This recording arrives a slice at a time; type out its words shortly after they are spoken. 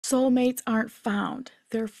Soulmates aren't found.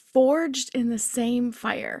 They're forged in the same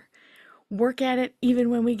fire. Work at it even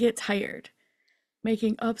when we get tired.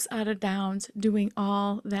 Making ups out of downs, doing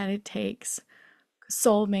all that it takes.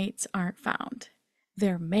 Soulmates aren't found.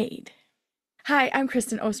 They're made. Hi, I'm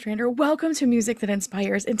Kristin Ostrander. Welcome to Music That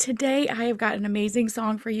Inspires. And today I have got an amazing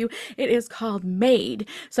song for you. It is called Made.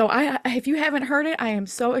 So if you haven't heard it, I am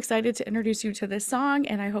so excited to introduce you to this song.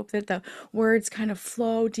 And I hope that the words kind of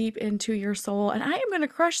flow deep into your soul. And I am going to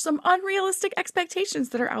crush some unrealistic expectations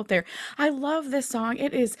that are out there. I love this song.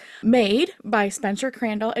 It is Made by Spencer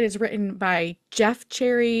Crandall. It is written by Jeff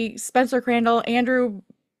Cherry, Spencer Crandall, Andrew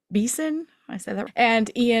Beeson. I said that.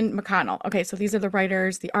 And Ian McConnell. Okay, so these are the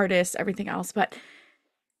writers, the artists, everything else. But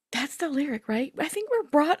that's the lyric, right? I think we're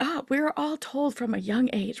brought up. We were all told from a young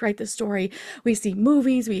age, right? The story. We see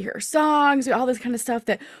movies, we hear songs, all this kind of stuff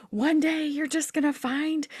that one day you're just going to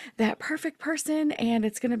find that perfect person and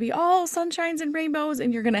it's going to be all sunshines and rainbows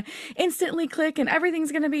and you're going to instantly click and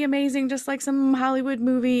everything's going to be amazing, just like some Hollywood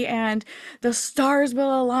movie, and the stars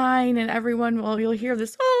will align and you'll hear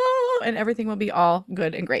this, oh, and everything will be all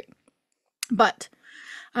good and great. But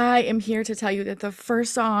I am here to tell you that the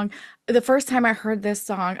first time I heard this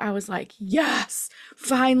song, I was like, yes,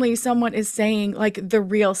 finally someone is saying like the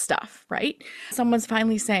real stuff, right? Someone's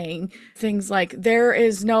finally saying things like, there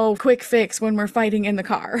is no quick fix when we're fighting in the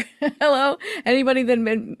car. Hello? Anybody that's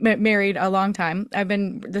been married a long time?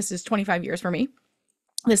 This is 25 years for me.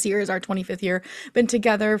 This year is our 25th year, been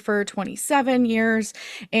together for 27 years,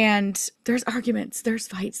 and there's arguments, there's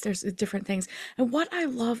fights, there's different things. And what I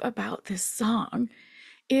love about this song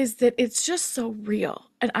is that it's just so real.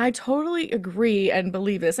 And I totally agree and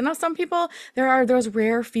believe this. And now some people, there are those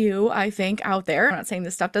rare few, I think, out there. I'm not saying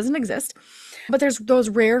this stuff doesn't exist, but there's those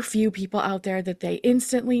rare few people out there that they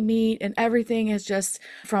instantly meet and everything is just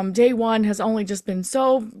from day one has only just been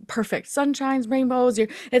so perfect. Sunshines, rainbows,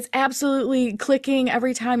 it's absolutely clicking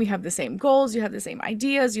every time. You have the same goals, you have the same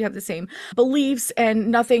ideas, you have the same beliefs,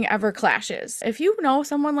 and nothing ever clashes. If you know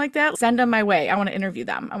someone like that, send them my way. I want to interview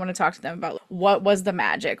them. I want to talk to them about what was the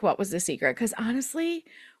magic, what was the secret. Because honestly,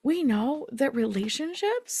 we know that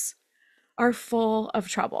relationships are full of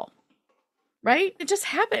trouble, right? It just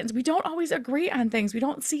happens. We don't always agree on things. We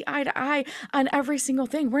don't see eye to eye on every single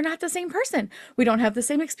thing. We're not the same person. We don't have the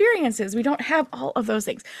same experiences. We don't have all of those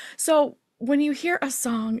things. So when you hear a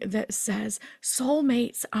song that says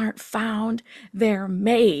soulmates aren't found, they're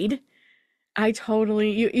made, I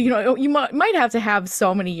totally, you might have to have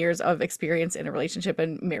so many years of experience in a relationship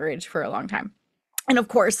and marriage for a long time. And of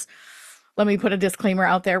course, let me put a disclaimer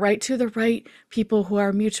out there, right? To the right people who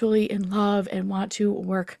are mutually in love and want to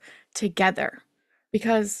work together.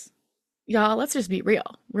 Because, y'all, let's just be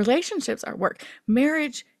real. Relationships are work.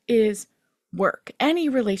 Marriage is work. Any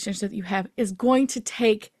relationship that you have is going to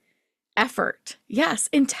take effort. Yes,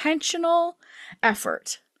 intentional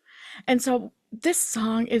effort. And so this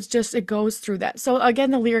song is just, it goes through that. So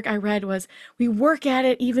again, the lyric I read was, we work at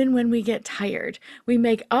it even when we get tired. We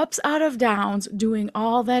make ups out of downs, doing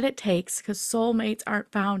all that it takes, because soulmates aren't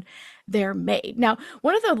found, they're made. Now,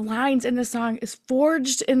 one of the lines in the song is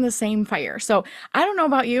forged in the same fire. So I don't know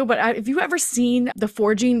about you, but have you ever seen the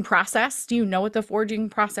forging process? Do you know what the forging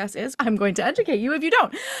process is? I'm going to educate you if you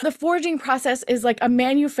don't. The forging process is like a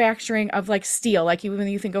manufacturing of like steel. Like when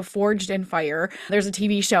you think of forged in fire, there's a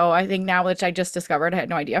TV show, I think now, which I just discovered. I had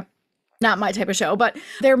no idea. Not my type of show, but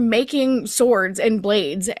they're making swords and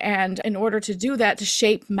blades. And in order to do that, to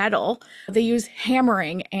shape metal, they use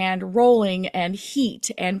hammering and rolling and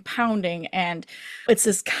heat and pounding. And it's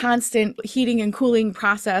this constant heating and cooling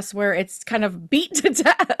process where it's kind of beat to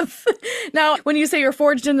death. Now, when you say you're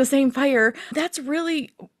forged in the same fire, that's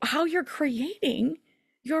really how you're creating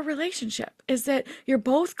your relationship, is that you're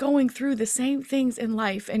both going through the same things in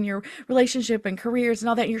life and your relationship and careers and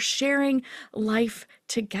all that. You're sharing life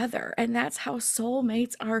together. And that's how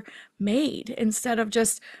soulmates are made. Instead of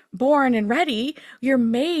just born and ready, you're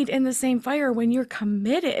made in the same fire when you're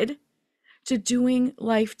committed to doing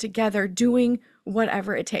life together, doing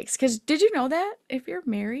whatever it takes. Because did you know that if you're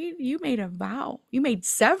married, you made a vow, you made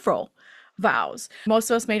several vows.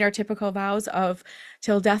 Most of us made our typical vows of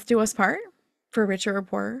till death do us part, for richer or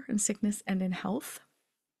poorer, in sickness and in health.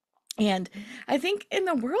 And I think in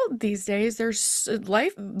the world these days,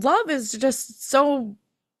 love is just so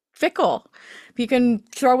fickle. You can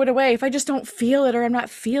throw it away. If I just don't feel it or I'm not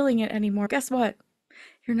feeling it anymore, guess what?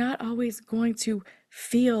 You're not always going to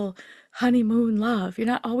feel honeymoon love. You're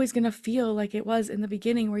not always going to feel like it was in the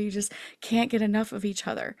beginning where you just can't get enough of each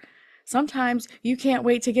other. Sometimes you can't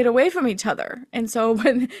wait to get away from each other. And so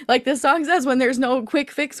when, like this song says, when there's no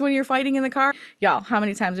quick fix when you're fighting in the car, y'all, how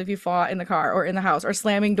many times have you fought in the car or in the house or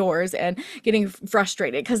slamming doors and getting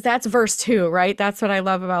frustrated? Because that's verse 2, right? That's what I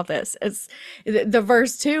love about this. It's the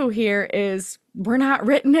verse 2 here is we're not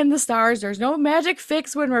written in the stars. There's no magic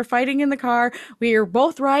fix when we're fighting in the car. We are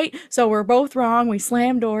both right, so we're both wrong. We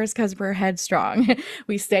slam doors because we're headstrong.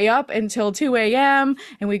 We stay up until 2 a.m.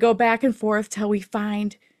 and we go back and forth till we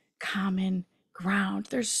find common ground.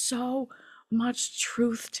 There's so much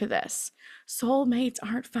truth to this. Soulmates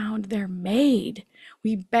aren't found, they're made.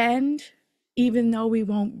 We bend even though we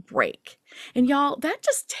won't break. And y'all, that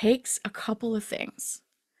just takes a couple of things.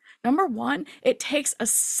 Number one, it takes a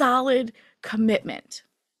solid commitment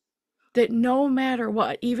that no matter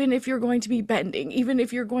what, even if you're going to be bending, even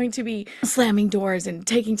if you're going to be slamming doors and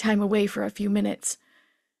taking time away for a few minutes,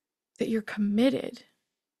 that you're committed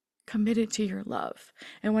to your love.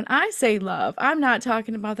 And when I say love, I'm not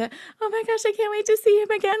talking about that, oh my gosh, I can't wait to see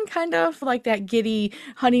him again, kind of like that giddy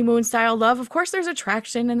honeymoon style love. Of course, there's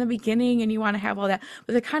attraction in the beginning and you want to have all that,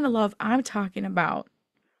 but the kind of love I'm talking about,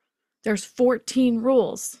 there's 14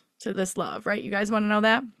 rules to this love, right? You guys want to know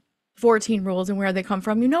that? 14 rules and where they come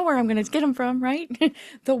from. You know where I'm going to get them from, right?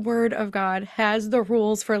 The Word of God has the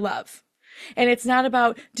rules for love. And it's not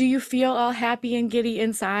about, do you feel all happy and giddy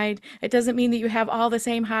inside? It doesn't mean that you have all the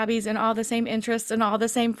same hobbies and all the same interests and all the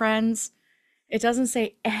same friends. It doesn't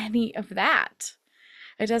say any of that.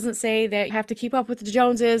 It doesn't say that you have to keep up with the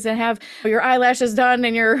Joneses and have your eyelashes done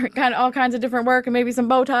and your kind of all kinds of different work and maybe some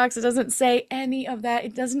Botox. It doesn't say any of that.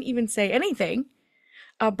 It doesn't even say anything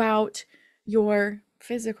about your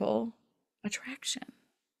physical attraction.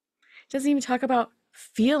 It doesn't even talk about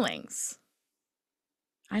feelings.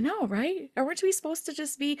 I know, right? Or weren't we supposed to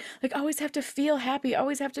just be like, always have to feel happy,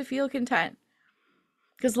 always have to feel content?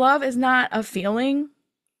 Because love is not a feeling.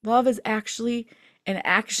 Love is actually an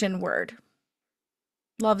action word.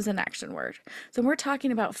 Love is an action word. So when we're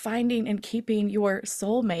talking about finding and keeping your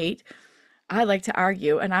soulmate, I like to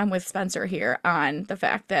argue, and I'm with Spencer here, on the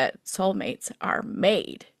fact that soulmates are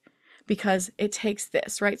made. Because it takes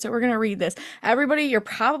this, right? So we're going to read this. Everybody, you're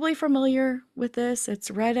probably familiar with this.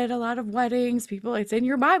 It's read at a lot of weddings. People, it's in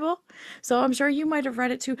your Bible. So I'm sure you might have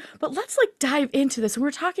read it too. But let's like dive into this. When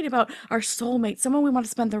we're talking about our soulmate, someone we want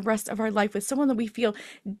to spend the rest of our life with, someone that we feel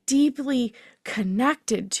deeply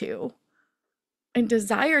connected to and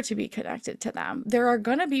desire to be connected to them, there are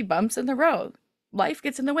going to be bumps in the road. Life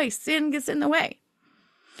gets in the way. Sin gets in the way.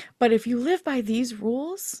 But if you live by these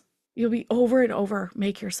rules, you'll be over and over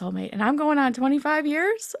make your soulmate. And I'm going on 25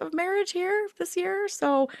 years of marriage here this year.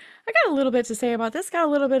 So I got a little bit to say about this, got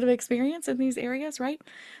a little bit of experience in these areas, right?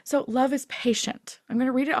 So love is patient. I'm going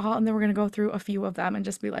to read it all and then we're going to go through a few of them and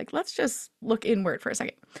just be like, let's just look inward for a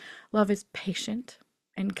second. Love is patient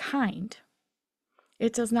and kind.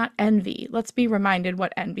 It does not envy. Let's be reminded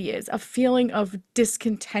what envy is. A feeling of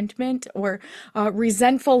discontentment or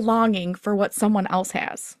resentful longing for what someone else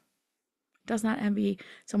has. Does not envy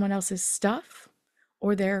someone else's stuff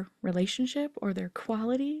or their relationship or their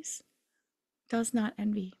qualities. Does not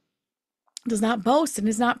envy. Does not boast and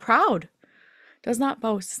is not proud. Does not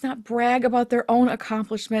boast. Does not brag about their own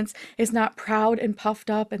accomplishments. Is not proud and puffed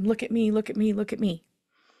up and look at me, look at me, look at me.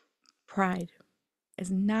 Pride is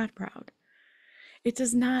not proud. It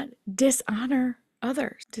does not dishonor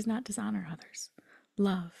others. It does not dishonor others.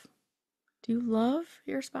 Love. Do you love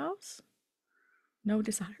your spouse? No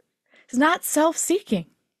dishonor. It is not self-seeking.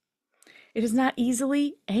 It is not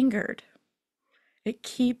easily angered. It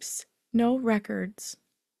keeps no records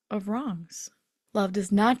of wrongs. Love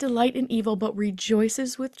does not delight in evil, but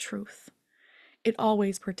rejoices with truth. It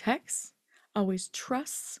always protects, always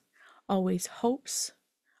trusts, always hopes,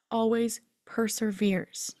 always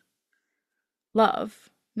perseveres. Love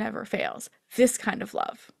never fails. This kind of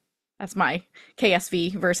love. That's my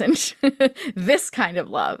KSV version. This kind of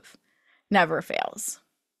love never fails.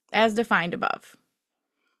 As defined above.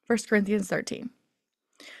 1 Corinthians 13.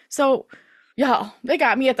 So, y'all, they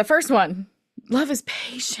got me at the first one. Love is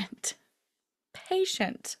patient.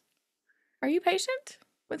 Patient. Are you patient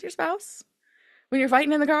with your spouse? When you're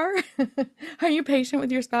fighting in the car? Are you patient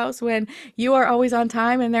with your spouse when you are always on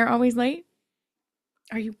time and they're always late?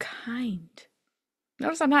 Are you kind?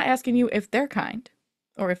 Notice I'm not asking you if they're kind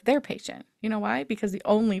or if they're patient. You know why? Because the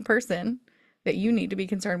only person that you need to be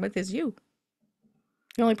concerned with is you.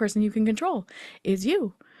 The only person you can control is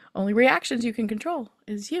you. Only reactions you can control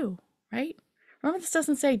is you, right? Remember, this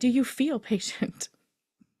doesn't say, do you feel patient?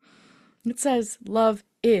 It says love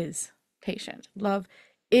is patient. Love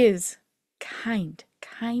is kind.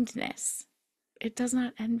 Kindness it does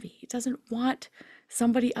not envy. It doesn't want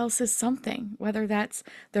somebody else's something, whether that's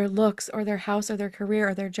their looks or their house or their career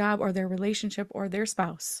or their job or their relationship or their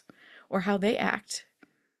spouse or how they act.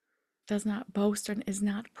 It does not boast and is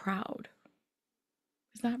not proud.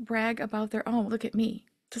 Does not brag about their own. Look at me.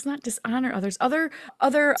 Does not dishonor others. Other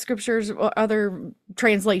scriptures or other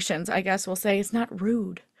translations, I guess, will say it's not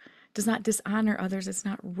rude. Does not dishonor others. It's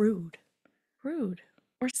not rude. Rude.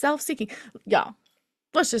 Or self-seeking. Y'all,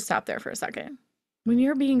 let's just stop there for a second. When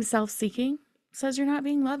you're being self-seeking, it says you're not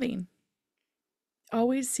being loving.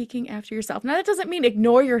 Always seeking after yourself. Now, that doesn't mean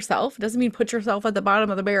ignore yourself. It doesn't mean put yourself at the bottom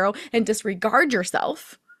of the barrel and disregard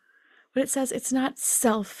yourself. But it says it's not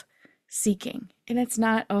self-seeking. And it's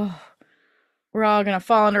not, oh, we're all going to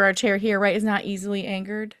fall under our chair here, right? It's not easily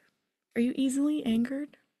angered. Are you easily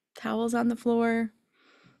angered? Towels on the floor,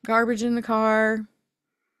 garbage in the car.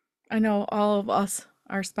 I know all of us,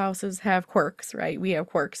 our spouses, have quirks, right? We have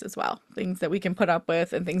quirks as well. Things that we can put up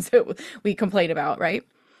with and things that we complain about, right?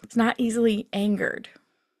 It's not easily angered.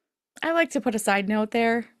 I like to put a side note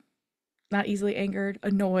there. Not easily angered,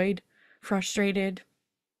 annoyed, frustrated.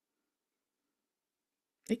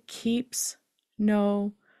 It keeps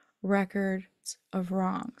no records of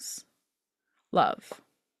wrongs. Love.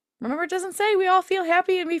 Remember, it doesn't say we all feel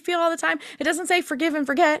happy and we feel all the time. It doesn't say forgive and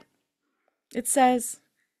forget. It says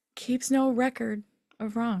keeps no record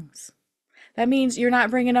of wrongs. That means you're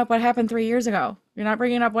not bringing up what happened 3 years ago. You're not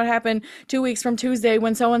bringing up what happened 2 weeks from Tuesday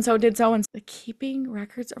when so-and-so did so-and-so. The keeping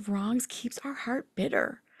records of wrongs keeps our heart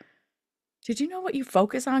bitter. Did you know what you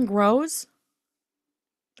focus on grows?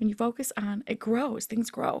 When you focus on, it grows. Things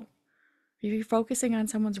grow. If you're focusing on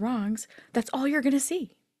someone's wrongs, that's all you're going to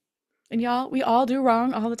see. And y'all, we all do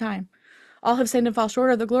wrong all the time. All have sinned and fall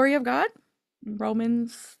short of the glory of God.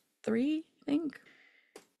 Romans 3, I think.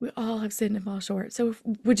 We all have sinned and fall short. So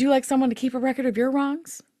would you like someone to keep a record of your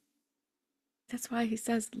wrongs? That's why he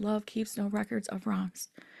says love keeps no records of wrongs.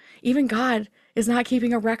 Even God is not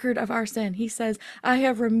keeping a record of our sin. He says, I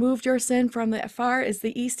have removed your sin from as far as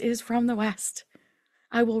the east is from the west.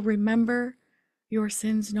 I will remember your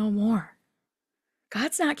sins no more.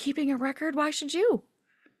 God's not keeping a record. Why should you?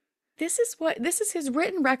 This is his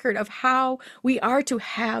written record of how we are to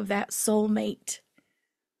have that soulmate.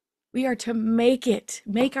 We are to make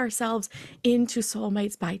ourselves into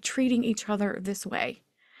soulmates by treating each other this way.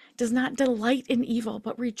 Does not delight in evil,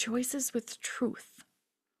 but rejoices with truth.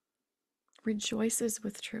 Rejoices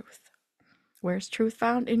with truth. Where's truth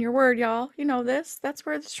found? In your word, y'all. You know this. That's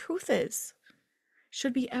where the truth is.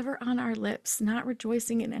 Should be ever on our lips, not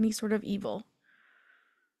rejoicing in any sort of evil.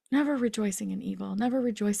 Never rejoicing in evil. Never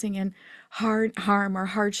rejoicing in harm or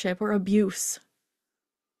hardship or abuse.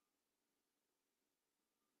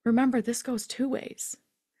 Remember, this goes two ways.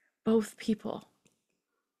 Both people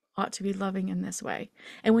ought to be loving in this way.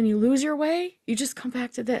 And when you lose your way, you just come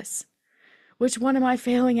back to this. Which one am I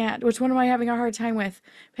failing at? Which one am I having a hard time with?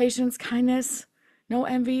 Patience, kindness, no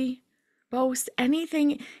envy, boast,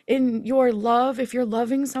 anything in your love. If you're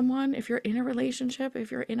loving someone, if you're in a relationship,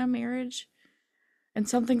 if you're in a marriage and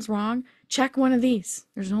something's wrong, check one of these.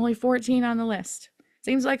 There's only 14 on the list.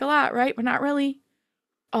 Seems like a lot, right? But not really.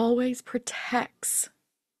 Always protects.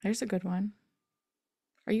 There's a good one.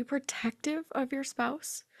 Are you protective of your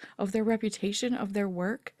spouse, of their reputation, of their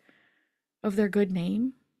work, of their good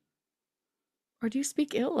name? Or do you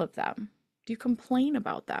speak ill of them? Do you complain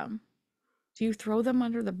about them? Do you throw them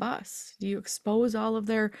under the bus? Do you expose all of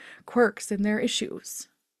their quirks and their issues?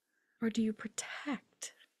 Or do you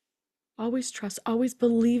protect? Always trust, always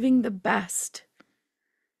believing the best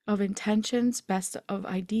of intentions, best of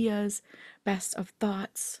ideas, best of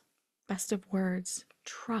thoughts, best of words.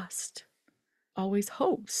 Trust. Always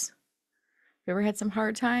hopes. Have you ever had some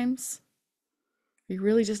hard times? You're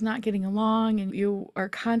really just not getting along and you are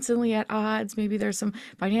constantly at odds. Maybe there's some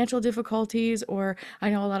financial difficulties, or I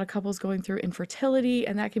know a lot of couples going through infertility,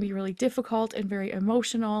 and that can be really difficult and very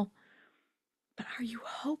emotional. But are you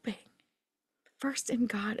hoping? First in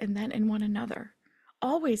God and then in one another.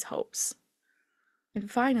 Always hopes. And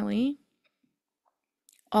finally,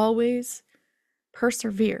 always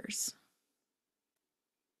perseveres.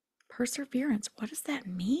 Perseverance, what does that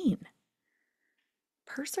mean?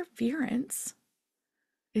 Perseverance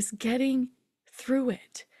is getting through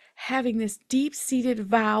it, having this deep-seated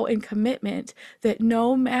vow and commitment that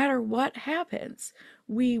no matter what happens,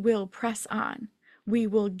 we will press on. We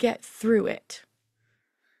will get through it.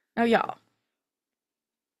 Now, y'all,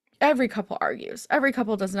 every couple argues. Every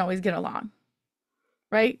couple doesn't always get along,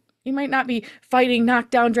 right? You might not be fighting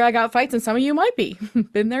knockdown, drag-out fights, and some of you might be.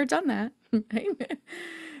 Been there, done that. Right?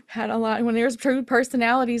 had a lot, when there's true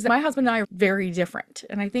personalities, my husband and I are very different.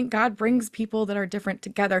 And I think God brings people that are different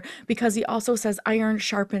together because he also says iron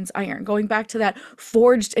sharpens iron, going back to that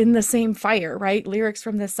forged in the same fire, right? Lyrics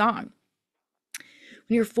from this song.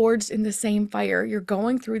 When you're forged in the same fire, you're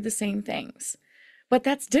going through the same things, but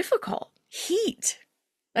that's difficult. Heat.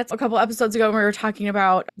 That's a couple episodes ago when we were talking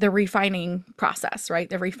about the refining process, right?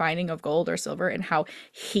 The refining of gold or silver, and how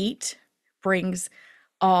heat brings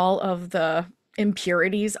all of the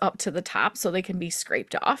impurities up to the top so they can be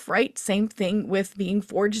scraped off, right? Same thing with being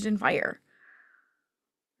forged in fire.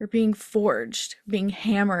 You're being forged, being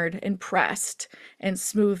hammered and pressed and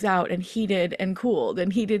smoothed out and heated and cooled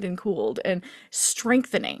and heated and cooled and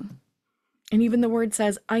strengthening. And even the word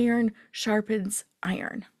says iron sharpens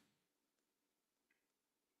iron.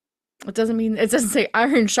 It doesn't say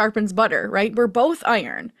iron sharpens butter, right? We're both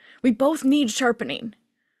iron. We both need sharpening.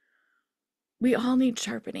 We all need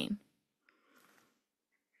sharpening.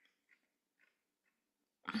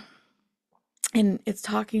 And it's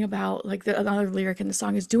talking about, like, another lyric in the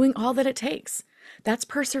song is doing all that it takes. That's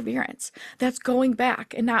perseverance. That's going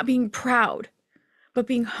back and not being proud, but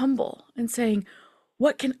being humble and saying,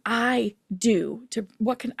 what can I do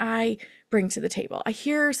what can I bring to the table? I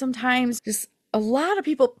hear sometimes just a lot of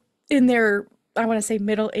people in their, I want to say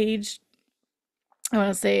middle age, I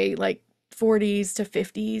want to say like 40s to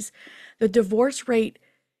 50s, the divorce rate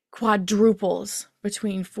quadruples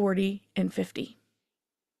between 40 and 50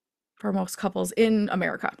 for most couples in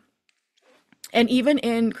America. And even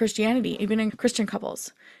in Christianity, even in Christian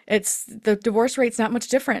couples, the divorce rate's not much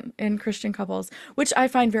different in Christian couples, which I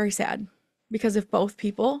find very sad, because if both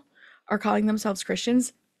people are calling themselves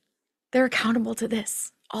Christians, they're accountable to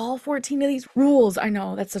this. All 14 of these rules. I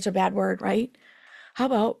know that's such a bad word, right? How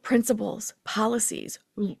about principles, policies,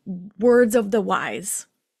 words of the wise?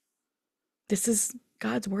 This is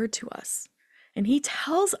God's word to us. And he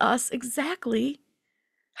tells us exactly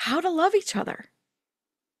how to love each other.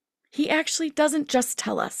 He actually doesn't just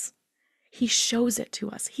tell us. He shows it to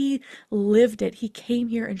us. He lived it. He came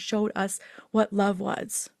here and showed us what love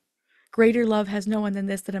was. Greater love has no one than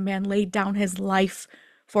this, that a man laid down his life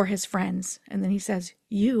for his friends. And then he says,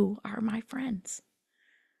 you are my friends.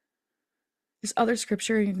 There's other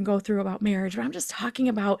scripture you can go through about marriage, but I'm just talking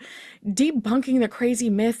about debunking the crazy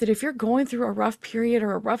myth that if you're going through a rough period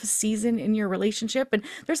or a rough season in your relationship, and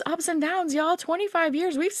there's ups and downs, y'all, 25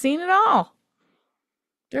 years, we've seen it all.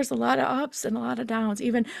 There's a lot of ups and a lot of downs.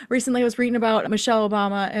 Even recently I was reading about Michelle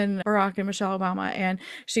Obama and Barack and Michelle Obama, and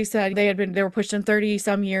she said they were pushing 30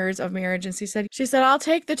 some years of marriage, and she said, I'll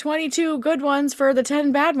take the 22 good ones for the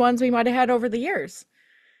 10 bad ones we might have had over the years.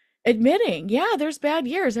 Admitting, yeah, there's bad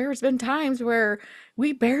years. There's been times where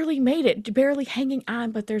we barely made it, barely hanging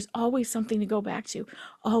on, but there's always something to go back to.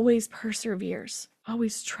 Always perseveres,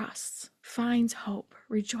 always trusts, finds hope,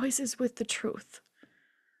 rejoices with the truth.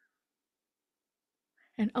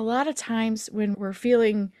 And a lot of times when we're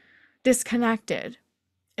feeling disconnected,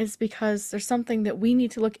 it's because there's something that we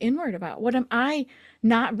need to look inward about. What am I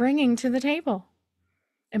not bringing to the table?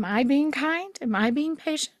 Am I being kind? Am I being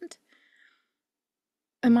patient?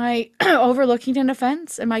 Am I overlooking an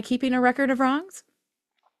offense? Am I keeping a record of wrongs?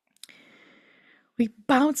 We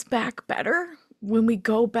bounce back better when we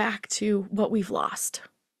go back to what we've lost,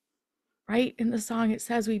 right? In the song, it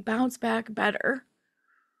says we bounce back better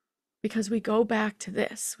because we go back to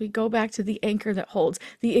this. We go back to the anchor that holds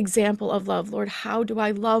the example of love. Lord, how do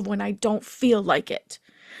I love when I don't feel like it?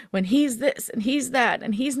 When he's this and he's that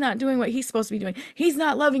and he's not doing what he's supposed to be doing. He's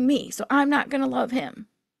not loving me, so I'm not going to love him.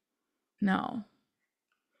 No.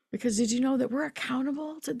 Because did you know that we're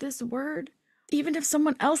accountable to this word? Even if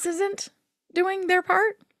someone else isn't doing their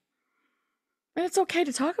part? And it's okay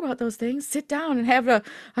to talk about those things. Sit down and have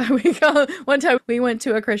one time we went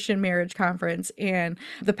to a Christian marriage conference, and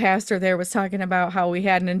the pastor there was talking about how we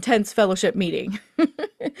had an intense fellowship meeting.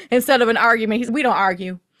 Instead of an argument, he said, we don't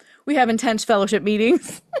argue. We have intense fellowship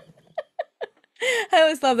meetings. I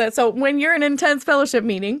always love that. So when you're in an intense fellowship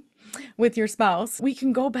meeting with your spouse, we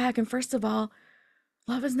can go back and, first of all,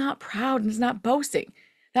 love is not proud and it's not boasting.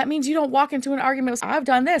 That means you don't walk into an argument with, I've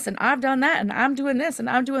done this and I've done that and I'm doing this and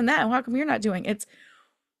I'm doing that. And how come you're not doing? It's,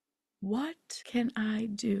 what can I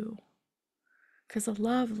do? Because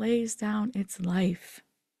love lays down its life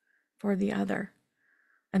for the other.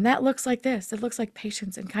 And that looks like this. It looks like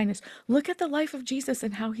patience and kindness. Look at the life of Jesus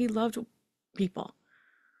and how he loved people.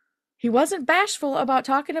 He wasn't bashful about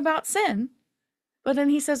talking about sin, but then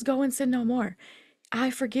he says, go and sin no more. I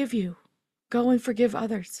forgive you. Go and forgive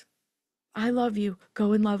others. I love you.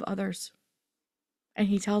 Go and love others. And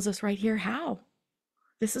he tells us right here how.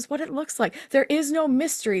 This is what it looks like. There is no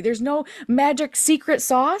mystery. There's no magic secret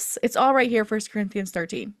sauce. It's all right here, 1 Corinthians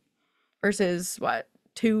 13. verses what,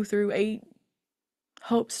 2 through 8.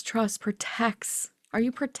 Hopes, trust, protects. Are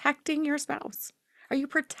you protecting your spouse? Are you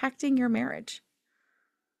protecting your marriage?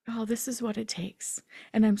 Oh, this is what it takes.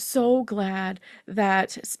 And I'm so glad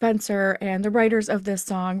that Spencer and the writers of this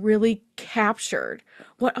song really captured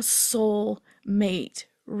what a soul mate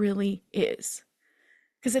really is.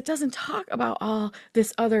 Because it doesn't talk about all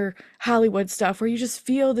this other Hollywood stuff where you just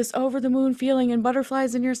feel this over the moon feeling and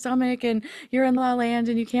butterflies in your stomach and you're in La La Land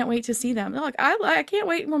and you can't wait to see them. Look, I can't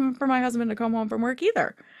wait for my husband to come home from work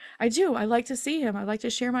either. I do. I like to see him. I like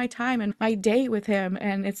to share my time and my day with him.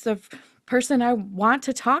 And it's the person I want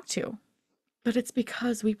to talk to. But it's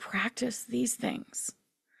because we practice these things.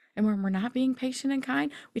 And when we're not being patient and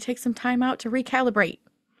kind, we take some time out to recalibrate.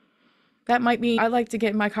 That might mean I like to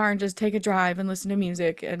get in my car and just take a drive and listen to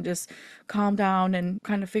music and just calm down and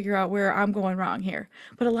kind of figure out where I'm going wrong here.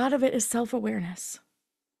 But a lot of it is self-awareness.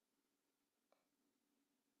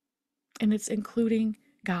 And it's including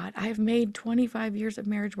God. I have made 25 years of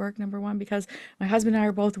marriage work, number one, because my husband and I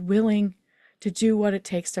are both willing to do what it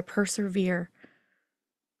takes to persevere,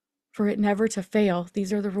 for it never to fail.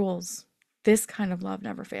 These are the rules. This kind of love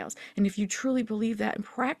never fails. And if you truly believe that and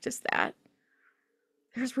practice that,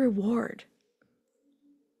 there's reward.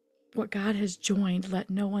 What God has joined, let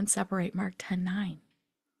no one separate, Mark 10:9.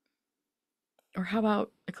 Or how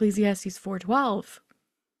about Ecclesiastes 4:12?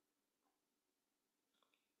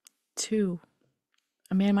 2.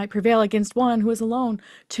 A man might prevail against one who is alone.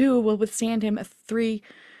 2 will withstand him a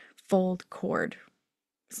threefold cord.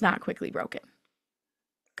 It's not quickly broken.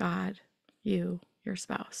 God, you, your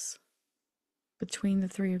spouse. Between the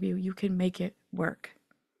three of you, you can make it work.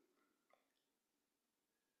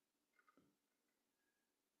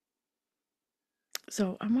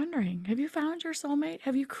 So I'm wondering, have you found your soulmate?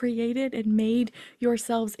 Have you created and made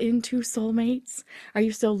yourselves into soulmates? Are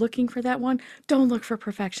you still looking for that one? Don't look for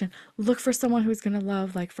perfection. Look for someone who's going to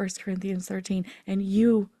love like 1 Corinthians 13, and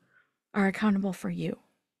you are accountable for you.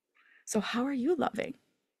 So how are you loving?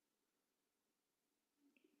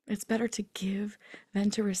 It's better to give than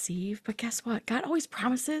to receive. But guess what? God always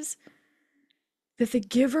promises that the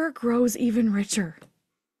giver grows even richer.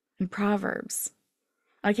 In Proverbs,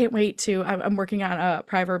 I can't wait to, I'm working on a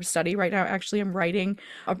Proverbs study right now. Actually, I'm writing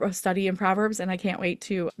a study in Proverbs and I can't wait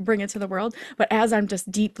to bring it to the world. But as I'm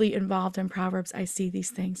just deeply involved in Proverbs, I see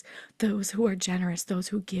these things. Those who are generous, those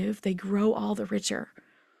who give, they grow all the richer.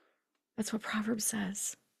 That's what Proverbs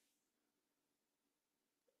says.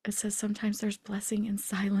 It says sometimes there's blessing in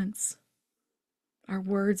silence. Our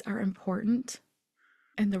words are important,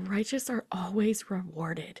 and the righteous are always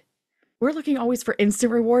rewarded. We're looking always for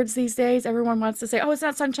instant rewards these days. Everyone wants to say, oh, it's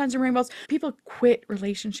not sunshines and rainbows. People quit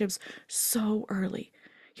relationships so early.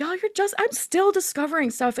 Y'all, I'm still discovering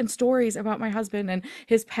stuff and stories about my husband and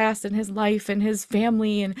his past and his life and his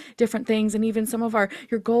family and different things. And even some of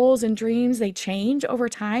your goals and dreams, they change over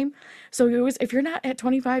time. So if you're not at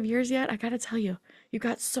 25 years yet, I got to tell you, you've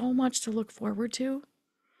got so much to look forward to.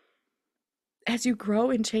 As you grow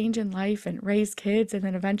and change in life and raise kids, and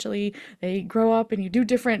then eventually they grow up and you do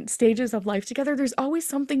different stages of life together, there's always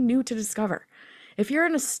something new to discover. If you're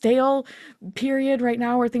in a stale period right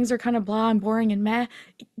now where things are kind of blah and boring and meh,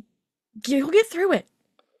 you'll get through it.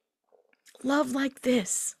 Love like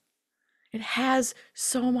this, it has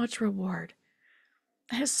so much reward.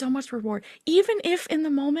 It has so much reward. Even if in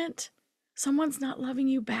the moment someone's not loving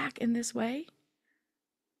you back in this way,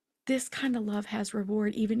 this kind of love has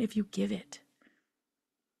reward even if you give it.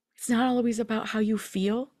 It's not always about how you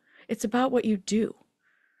feel. It's about what you do.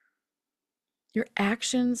 Your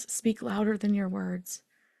actions speak louder than your words.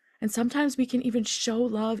 And sometimes we can even show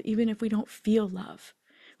love even if we don't feel love.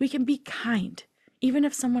 We can be kind even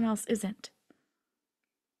if someone else isn't,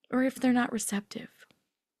 or if they're not receptive.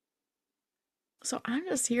 So I'm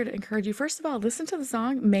just here to encourage you. First of all, listen to the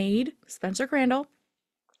song Made, Spencer Crandall,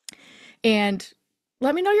 and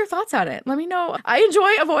let me know your thoughts on it. Let me know. I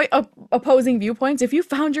enjoy opposing viewpoints. If you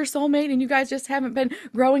found your soulmate and you guys just haven't been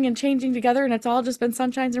growing and changing together and it's all just been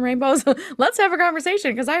sunshines and rainbows, let's have a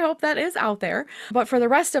conversation, because I hope that is out there. But for the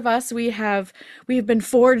rest of us, we have been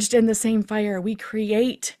forged in the same fire. We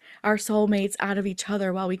create our soulmates out of each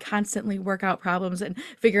other while we constantly work out problems and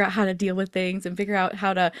figure out how to deal with things and figure out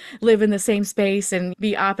how to live in the same space and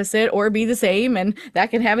be opposite or be the same. And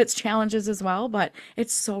that can have its challenges as well, but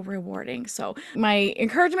it's so rewarding. So my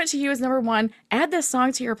encouragement to you is, number one, add this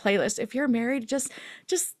song to your playlist. If you're married, just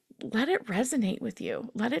let it resonate with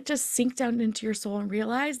you. Let it just sink down into your soul and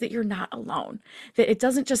realize that you're not alone, that it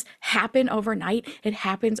doesn't just happen overnight. It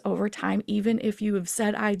happens over time. Even if you have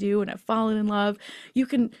said, I do, and have fallen in love, you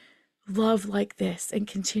can love like this and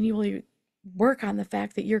continually work on the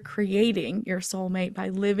fact that you're creating your soulmate by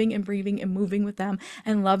living and breathing and moving with them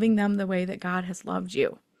and loving them the way that God has loved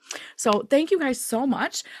you. So thank you guys so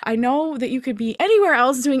much. I know that you could be anywhere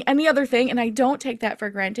else doing any other thing, and I don't take that for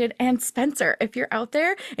granted. And Spencer, if you're out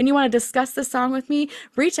there and you want to discuss this song with me,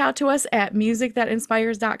 reach out to us at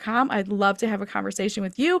musicthatinspires.com. I'd love to have a conversation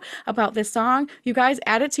with you about this song. You guys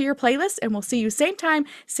add it to your playlist, and we'll see you same time,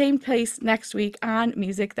 same place next week on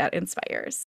Music That Inspires.